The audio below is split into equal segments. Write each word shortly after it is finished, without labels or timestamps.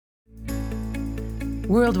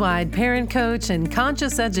Worldwide parent coach and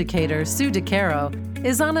conscious educator Sue DeCaro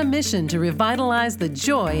is on a mission to revitalize the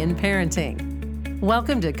joy in parenting.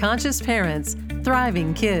 Welcome to Conscious Parents,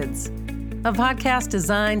 Thriving Kids, a podcast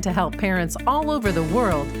designed to help parents all over the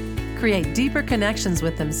world create deeper connections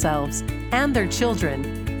with themselves and their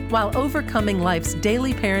children while overcoming life's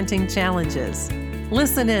daily parenting challenges.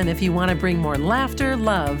 Listen in if you want to bring more laughter,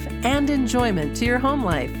 love, and enjoyment to your home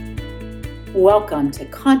life. Welcome to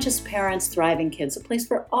Conscious Parents, Thriving Kids, a place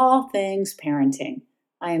for all things parenting.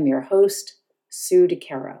 I am your host, Sue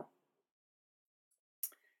DeCaro.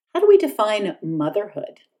 How do we define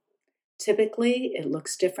motherhood? Typically, it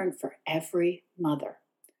looks different for every mother.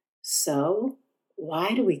 So, why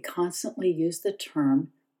do we constantly use the term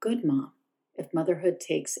good mom if motherhood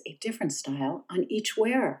takes a different style on each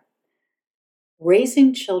wearer?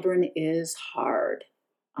 Raising children is hard.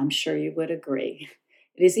 I'm sure you would agree.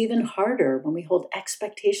 It is even harder when we hold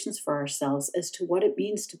expectations for ourselves as to what it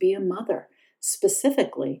means to be a mother,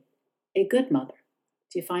 specifically a good mother.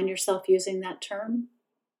 Do you find yourself using that term?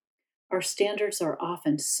 Our standards are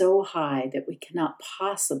often so high that we cannot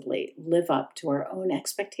possibly live up to our own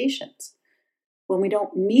expectations. When we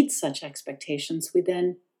don't meet such expectations, we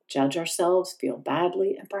then judge ourselves, feel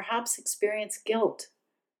badly, and perhaps experience guilt.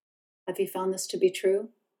 Have you found this to be true?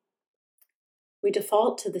 We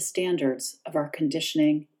default to the standards of our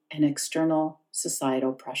conditioning and external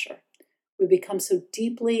societal pressure. We become so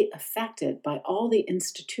deeply affected by all the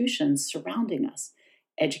institutions surrounding us,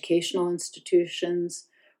 educational institutions,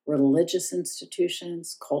 religious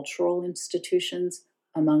institutions, cultural institutions,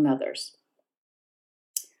 among others.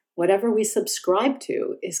 Whatever we subscribe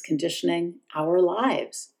to is conditioning our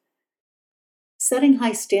lives. Setting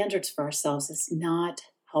high standards for ourselves is not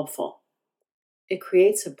helpful. It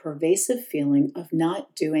creates a pervasive feeling of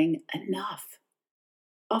not doing enough.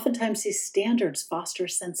 Oftentimes, these standards foster a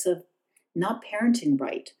sense of not parenting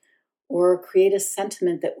right or create a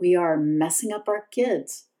sentiment that we are messing up our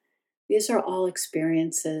kids. These are all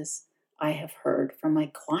experiences I have heard from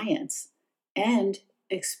my clients and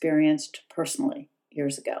experienced personally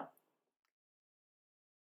years ago.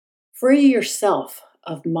 Free yourself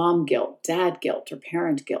of mom guilt, dad guilt, or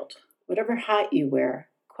parent guilt. Whatever hat you wear,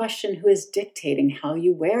 question who is dictating how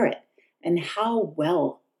you wear it and how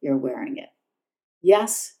well you're wearing it.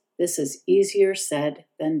 Yes, this is easier said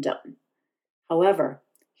than done. However,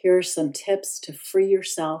 here are some tips to free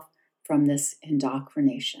yourself from this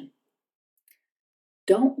indoctrination.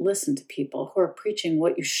 Don't listen to people who are preaching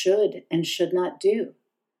what you should and should not do.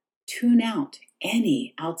 Tune out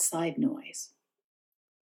any outside noise.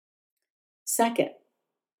 Second,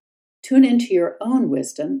 tune into your own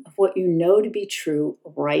wisdom of what you know to be true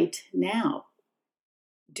right now.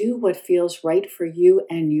 Do what feels right for you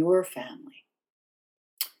and your family.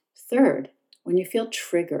 Third, when you feel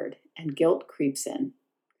triggered and guilt creeps in,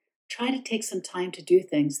 try to take some time to do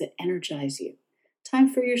things that energize you.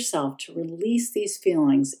 Time for yourself to release these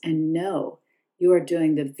feelings and know you are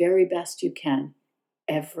doing the very best you can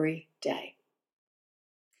every day.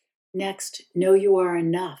 Next, know you are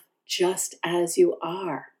enough just as you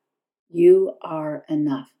are. You are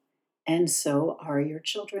enough, and so are your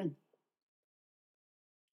children.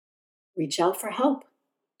 Reach out for help.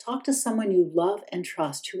 Talk to someone you love and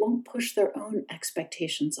trust who won't push their own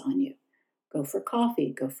expectations on you. Go for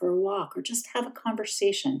coffee, go for a walk, or just have a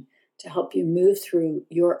conversation to help you move through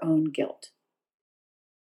your own guilt.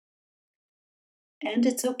 And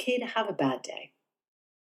it's okay to have a bad day.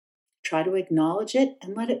 Try to acknowledge it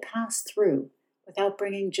and let it pass through without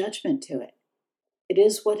bringing judgment to it. It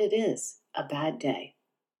is what it is, a bad day.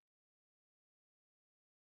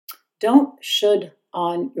 Don't should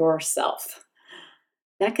on yourself.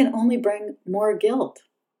 That can only bring more guilt.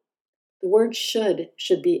 The word should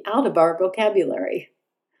be out of our vocabulary.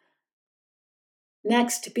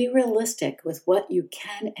 Next, be realistic with what you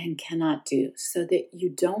can and cannot do so that you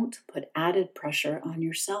don't put added pressure on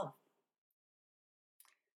yourself.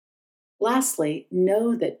 Lastly,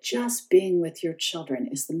 know that just being with your children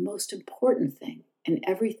is the most important thing and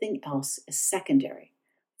everything else is secondary.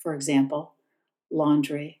 For example,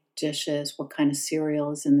 laundry, dishes, what kind of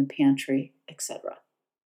cereal is in the pantry, etc.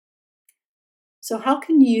 So how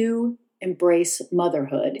can you embrace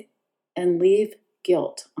motherhood and leave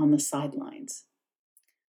guilt on the sidelines?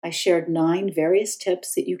 I shared 9 various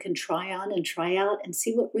tips that you can try on and try out and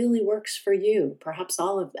see what really works for you, perhaps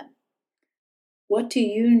all of them. What do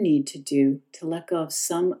you need to do to let go of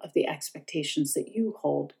some of the expectations that you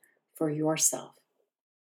hold for yourself?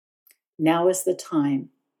 Now is the time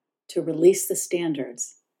to release the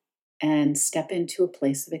standards and step into a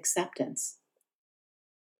place of acceptance.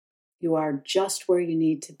 You are just where you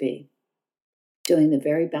need to be, doing the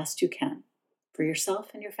very best you can for yourself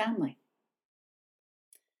and your family.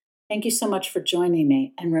 Thank you so much for joining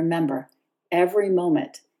me. And remember, every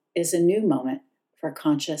moment is a new moment for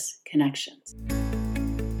conscious connections.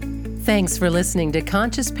 Thanks for listening to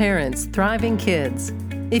Conscious Parents, Thriving Kids.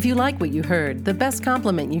 If you like what you heard, the best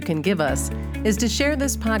compliment you can give us is to share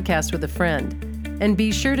this podcast with a friend. And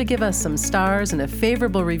be sure to give us some stars and a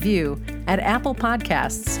favorable review at Apple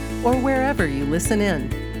Podcasts or wherever you listen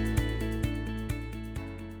in.